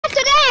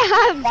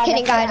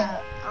Kidding, guys.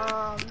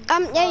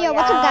 Yeah,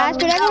 what's up, guys?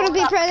 Today we're gonna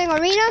be playing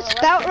arena.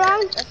 Spelt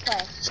wrong. Let's play.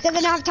 Because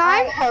I don't have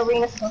time.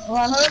 Arena spelled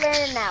wrong. What are we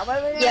learning now? What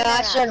are we learning Yeah, now?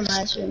 I started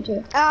my stream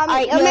too.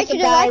 Make sure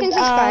to like and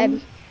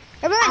subscribe.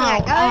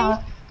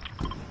 Everyone,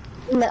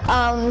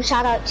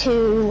 shout out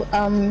to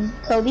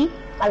Kobe,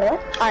 by the way.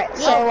 Alright,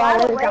 so by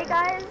the way,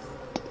 guys,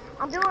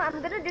 I'm gonna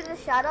do the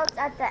shoutouts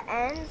at the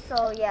end.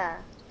 So yeah,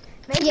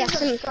 make sure to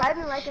subscribe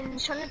and like and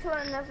turn into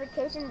our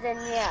notifications. And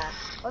yeah,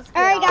 let's get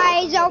Alright, on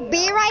guys, with the I'll video.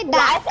 be right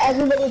back. Why is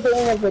everybody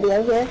doing a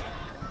video here?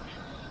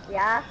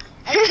 Yeah,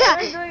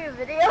 everybody's doing a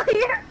video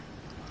here.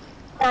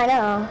 I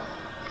know.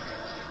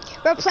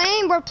 We're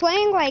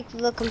playing like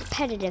the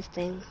competitive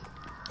thing.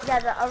 Yeah,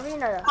 the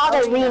arena. Called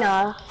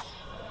Arena.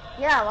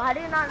 Yeah, well, how do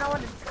you not know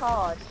what it's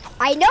called?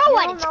 I know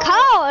what it's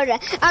called.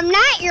 I'm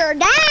not your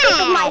This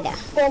is my dad.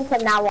 skin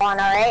from now on,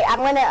 alright? I'm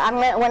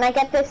gonna when I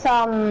get this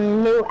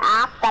new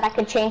app that I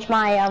could change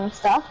my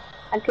stuff,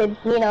 I could,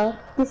 you know,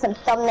 do some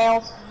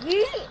thumbnails.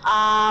 Yeet.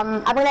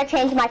 I'm gonna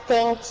change my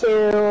thing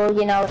to,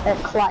 you know, the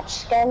clutch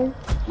skin.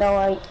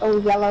 The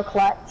yellow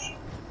clutch.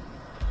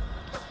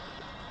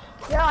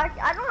 Yo, I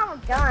don't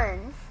have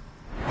guns.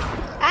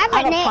 I have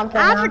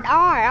an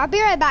R. I'll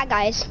be right back,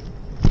 guys.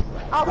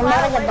 Oh, I'm not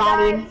by the in the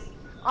body. way, guys,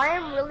 I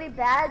am really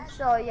bad,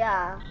 so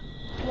yeah.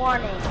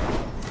 Warning.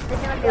 There's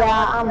gonna be a Yeah,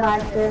 lot I'm of fails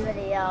bad in this too.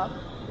 video.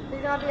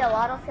 There's gonna be a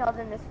lot of fails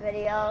in this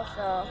video,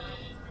 so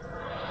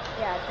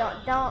yeah,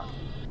 don't.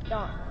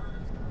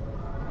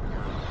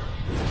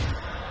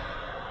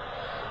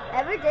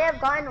 Every day I've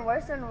gotten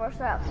worse and worse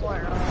at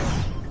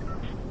Fortnite.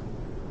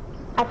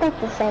 I think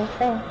the same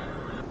thing.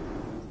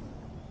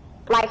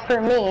 Like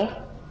for me.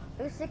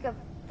 I'm sick of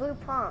blue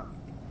pump.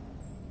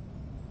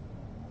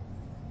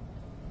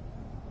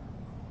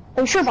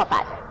 Are you sure about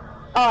that?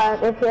 Oh,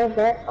 it feels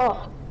good.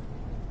 Oh.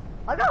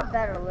 I got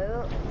better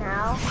loot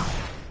now.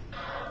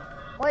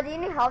 What, do you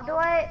need help,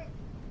 Dwight?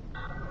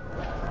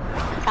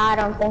 I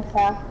don't think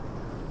so.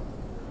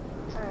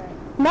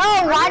 Alright. No,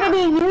 why did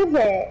he use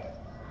it?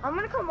 I'm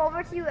gonna come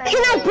over to you and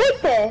Can I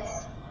break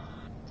this?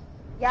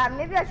 yeah,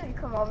 maybe I should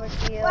come over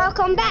to you.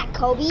 Welcome back,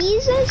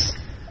 Kobe's.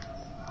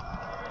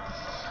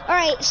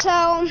 Alright, so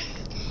I'm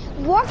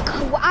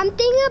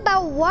thinking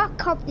about what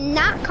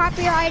not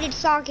copyrighted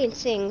song can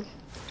sing.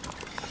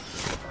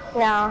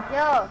 No.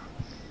 Yo,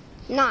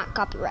 Not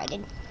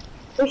copyrighted.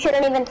 We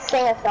shouldn't even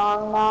sing a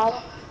song, Mom.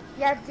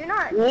 yeah, do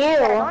not. You.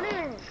 Yeah, don't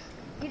even.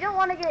 You don't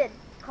want to get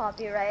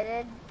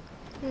copyrighted.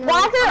 No.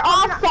 Why is there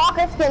all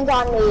soccer skins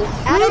on me?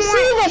 I You don't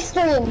see this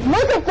stream?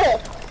 Look at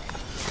this.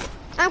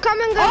 I'm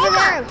coming over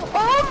there.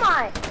 Oh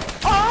my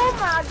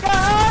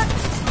god!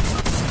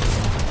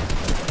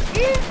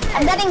 Jesus.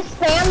 I'm getting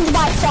spammed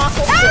by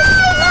soccer skins. Oh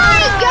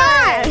my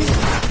god!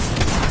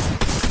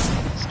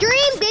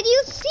 Stream, did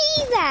you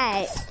see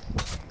that?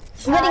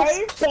 I'm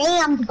getting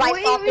spammed by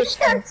Wait, soccer we just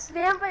got skins.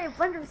 spammed by a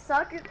bunch of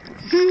soccer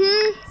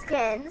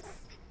skins.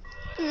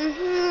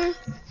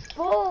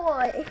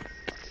 Boy.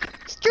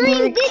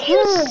 Stream, did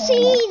you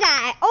see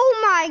that? Oh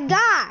my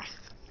god!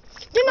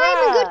 They're not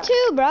even good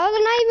too, bro.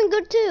 They're not even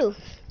good too.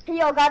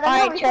 Yo, God,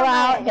 Alright, chill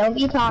out. Don't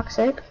be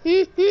toxic.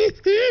 Dude.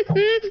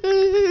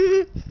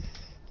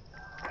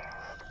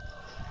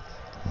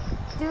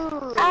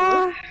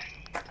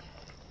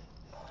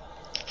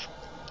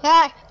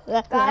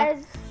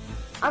 Guys,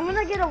 I'm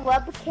gonna get a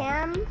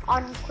webcam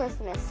on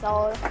Christmas,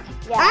 so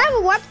yeah. I have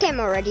a webcam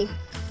already.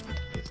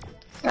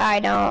 I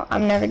don't.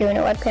 I'm never doing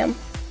a webcam.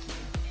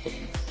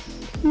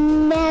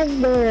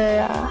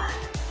 Never.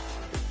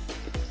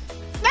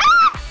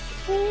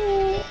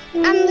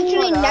 I'm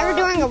literally never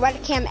doing a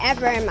webcam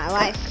ever in my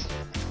life.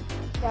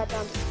 Yeah,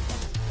 don't.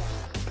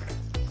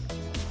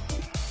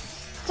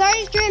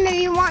 Sorry, stream, if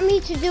you want me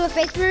to do a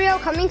face video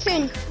coming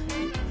soon.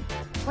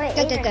 Wait,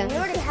 Go, go, Adrian, go. you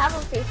already have a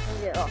face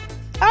video.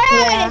 Oh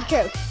yeah, Yeah. that is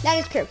true. That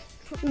is true.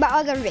 But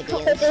other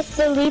videos. So just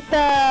delete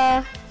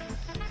the,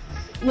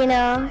 you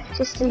know,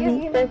 just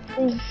delete the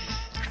thing.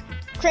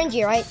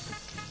 Cringy, right?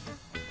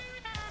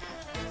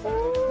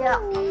 Yeah,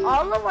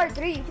 all of our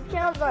 3 YouTube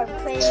channels are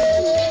playing.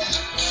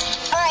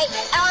 Alright,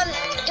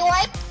 do I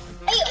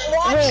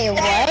watch Wait,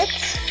 that? what?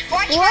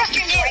 Watch What?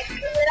 yesterday.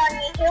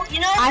 You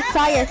know? I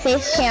saw your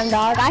face cam,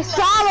 dog. I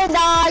saw it,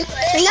 dog.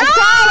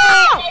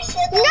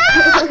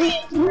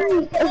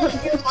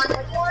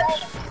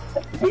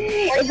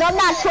 It's on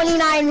that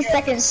 29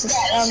 seconds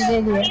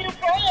video. Are you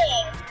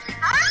playing?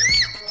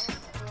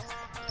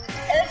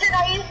 Listen,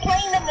 are you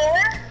playing the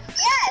mirror?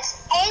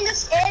 Yes,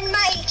 and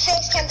my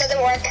face cam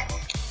doesn't work.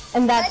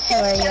 And My that's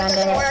where face you cam ended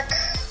doesn't it. work.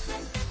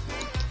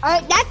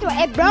 Alright, that's what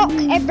it broke.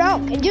 It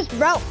broke. It just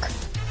broke.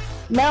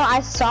 No, I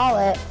saw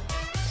it.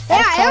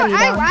 Yeah, saw you,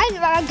 dog.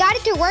 I got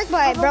it to work,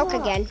 but it broke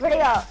again.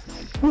 Ready up.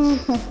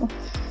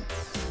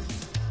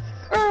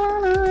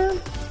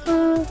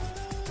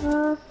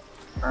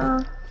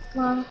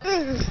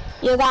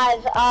 You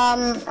guys,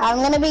 I'm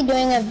gonna be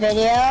doing a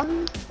video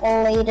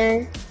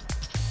later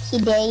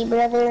today,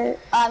 brother.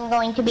 I'm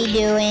going to be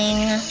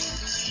doing.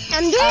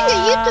 I'm doing a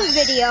YouTube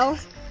video.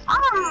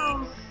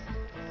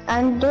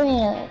 I'm doing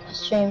a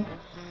stream.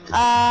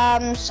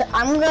 So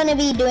I'm gonna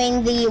be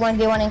doing the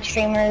 1v1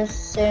 extremers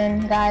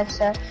soon, guys.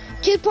 So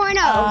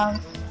 2.0.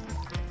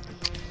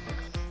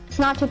 It's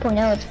not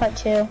 2.0. It's part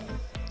 2.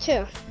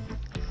 2.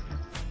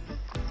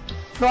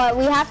 But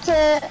we have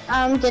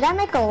to. Did I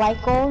make a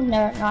like goal?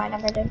 No, I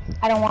never did.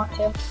 I don't want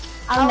to.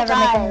 I'll never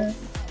guys,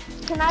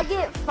 make can I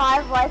get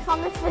 5 likes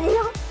on this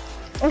video?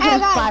 Hey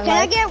guys, can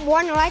I get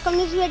 1 like on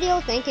this video?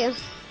 Thank you.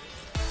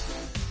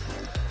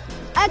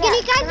 Can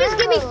you guys just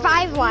give me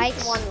 5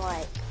 likes? 1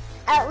 like.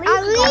 At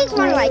least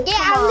 1 like. Yeah,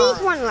 Come at least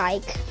on. 1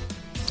 like.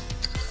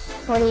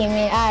 What do you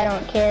mean? I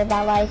don't care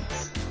about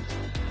likes.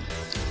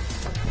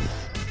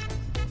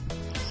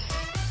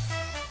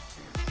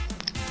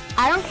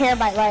 I don't care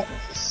about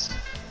likes.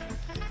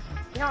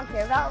 You don't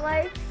care about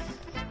likes?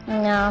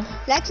 No.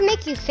 Let's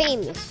make you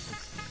famous.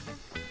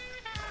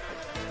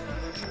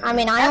 I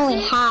mean, I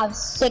only have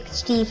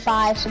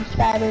 65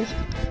 subscribers.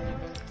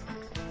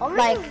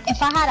 Like,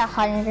 if I had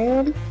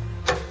 100,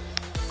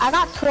 I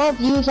got 12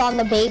 views on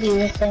the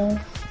baby thing.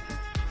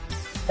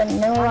 But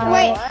no one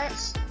Wait.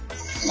 likes.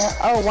 No,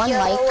 oh, 1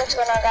 like. What's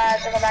going on,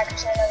 guys? Welcome back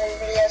to another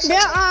video. So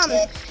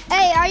Yeah,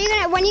 hey, are you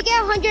gonna, when you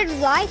get 100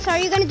 likes, are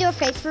you gonna do a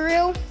face for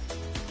real?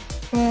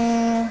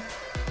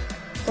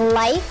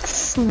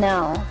 Likes?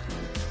 No.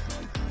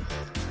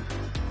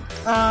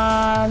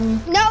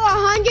 No,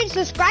 100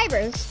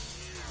 subscribers.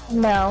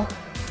 No.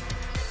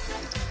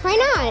 Why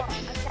not?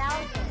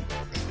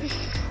 1,000.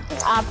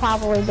 I'll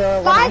probably do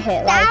it when I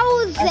hit like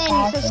 5,000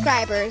 1,000.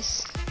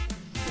 subscribers.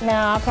 No,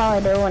 I'll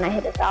probably do it when I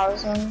hit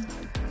 1,000.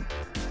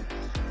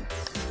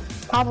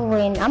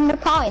 I'm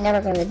probably never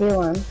gonna do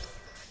one.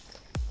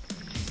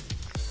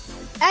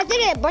 I did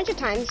it a bunch of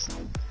times.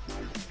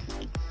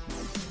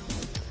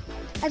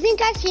 I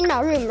think I've seen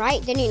that room,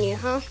 right? Didn't you,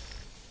 huh?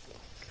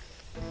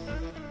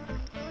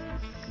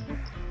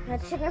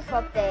 Let's check if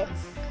updates.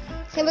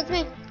 Same with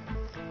me.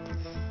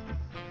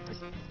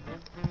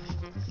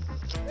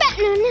 But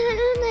no,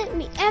 let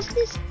me F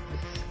this.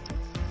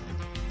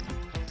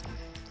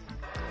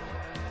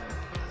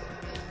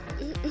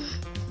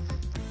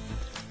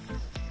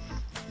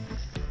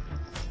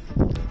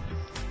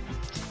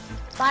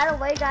 By the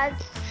way, guys,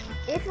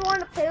 if you want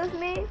to play with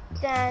me,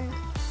 then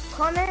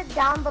comment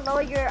down below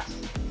your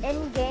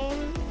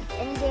in-game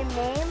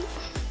name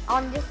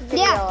on this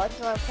video. Yeah, if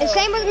you wanna play it's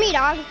same with me,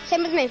 dog.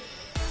 Same with me.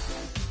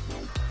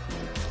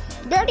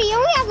 Dirty, you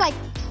only have like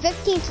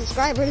 15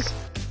 subscribers.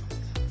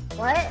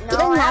 What? No, He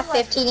doesn't I have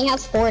like, 15, he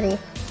has 40. 40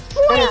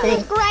 43.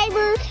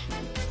 subscribers.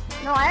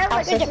 No, I have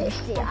like How 50?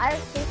 50. I have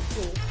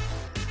 50.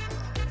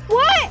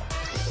 What?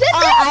 I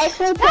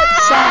actually put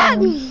some.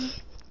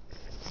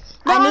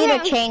 No, I need no.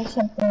 to change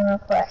something real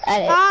quick.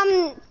 Edit.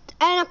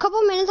 In a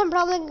couple minutes, I'm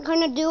probably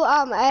gonna do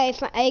a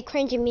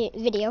cringy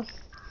video.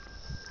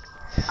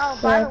 Oh,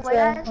 by the way,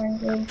 guys, go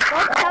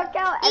check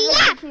out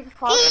SMT's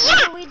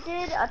podcast. We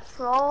did a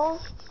troll.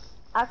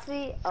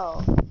 Actually,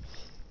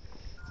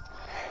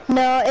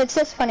 No, it's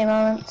just funny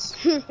moments.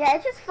 yeah,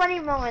 it's just funny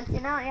moments,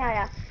 you know?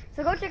 Yeah.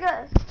 So go check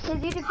out his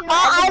YouTube channel.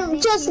 I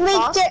SMT just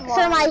leaked it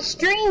for my Podcast.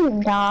 stream,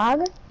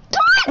 dog.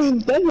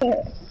 Dang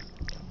it.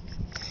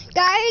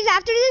 Guys,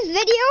 after this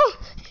video,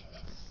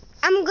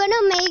 I'm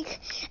gonna make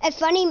a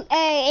funny,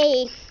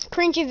 a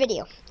cringy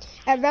video.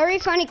 A very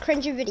funny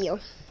cringy video.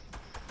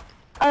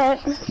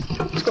 Alright.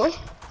 Cool.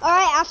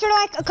 Alright, after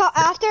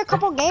a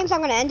couple games,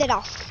 I'm gonna end it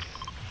off.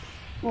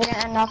 We're gonna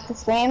end off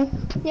this game.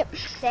 Yep.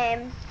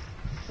 Same.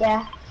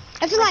 Yeah.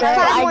 After like So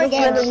 5 more I just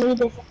games. really need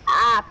this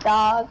app,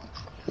 dog.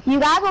 You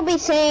guys will be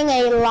seeing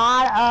a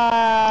lot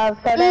of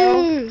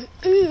photos,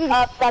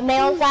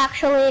 thumbnails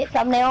actually,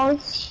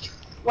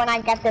 when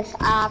I get this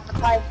app.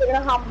 Like, you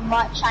know how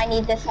much I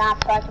need this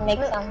app so I can make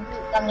some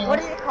thumbnails. What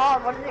is it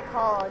called? What is it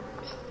called?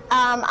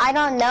 I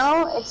don't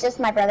know. It's just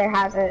my brother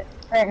has it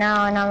right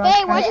now, and I'm like,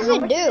 Hey, what does How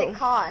it much does do? it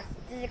cost?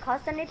 Does it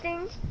cost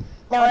anything?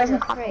 No, it doesn't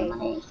It's cost free.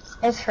 money.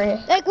 It's free.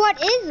 Like,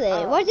 what is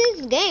it? What is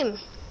this game?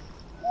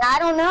 I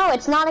don't know.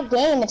 It's not a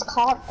game. It's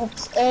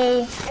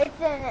a.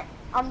 It's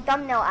an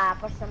thumbnail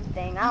app or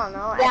something. I don't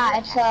know. Yeah,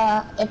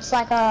 it's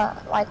like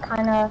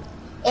kind of.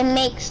 It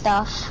makes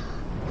stuff.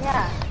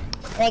 Yeah.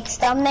 It makes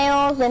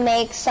thumbnails. It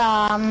makes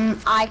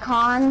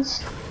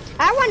icons.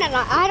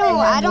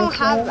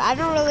 I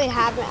don't really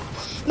have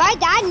it. My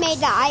dad made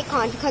the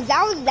icon because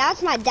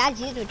that's my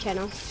dad's YouTube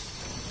channel.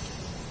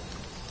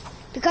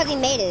 Because he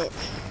made it.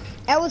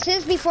 It was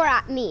his before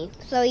me,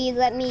 so he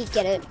let me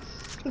get it.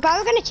 I'm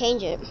probably gonna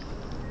change it.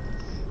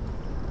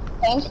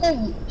 Change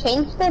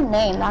the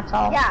name. That's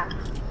all. Yeah.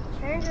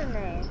 Change your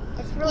name.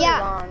 It's really Yeah.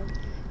 long.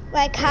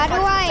 Like, how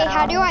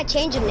do I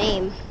change a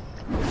name?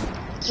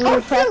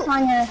 You press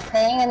on your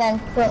thing and then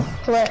flip.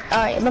 All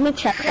right, let me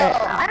check Yo, it.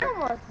 I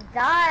almost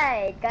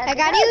died. Guys, Like,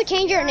 how do you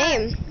change your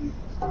name?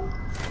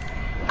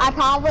 I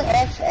probably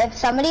if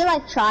somebody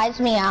like tries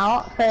me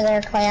out for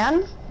their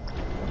clan,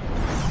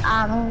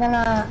 I'm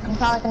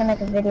probably gonna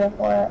make a video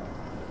for it.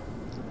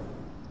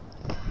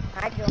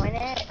 I join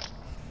it.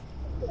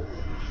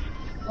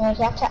 And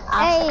you have to ask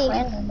Hey. the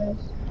clan members.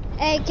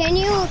 Hey,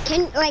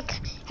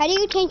 how do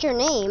you change your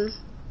name?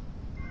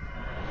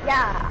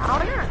 Yeah,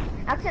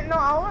 I Actually, no,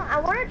 I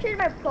want to change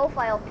my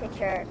profile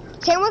picture.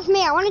 Same with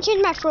me. I want to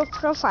change my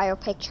profile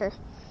picture.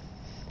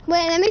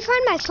 Wait, let me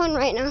find my phone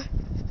right now.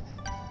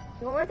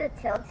 You want it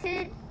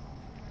tilted?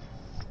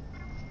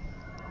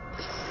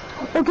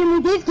 Oh, give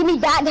me this, give me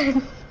that.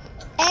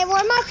 Hey,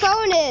 where my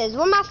phone is?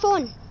 Where my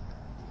phone?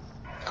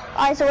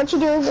 Alright, so what you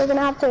do is you're gonna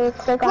have to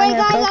click on Wait, your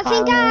guys, profile. I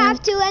think I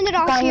have to end it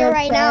off on here your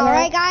right now. channel.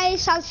 Alright,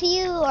 guys? I'll see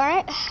you.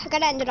 Alright? I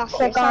gotta end it off here.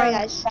 Click Sorry, on-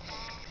 guys.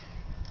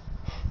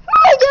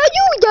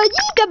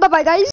 Bye, bye, guys.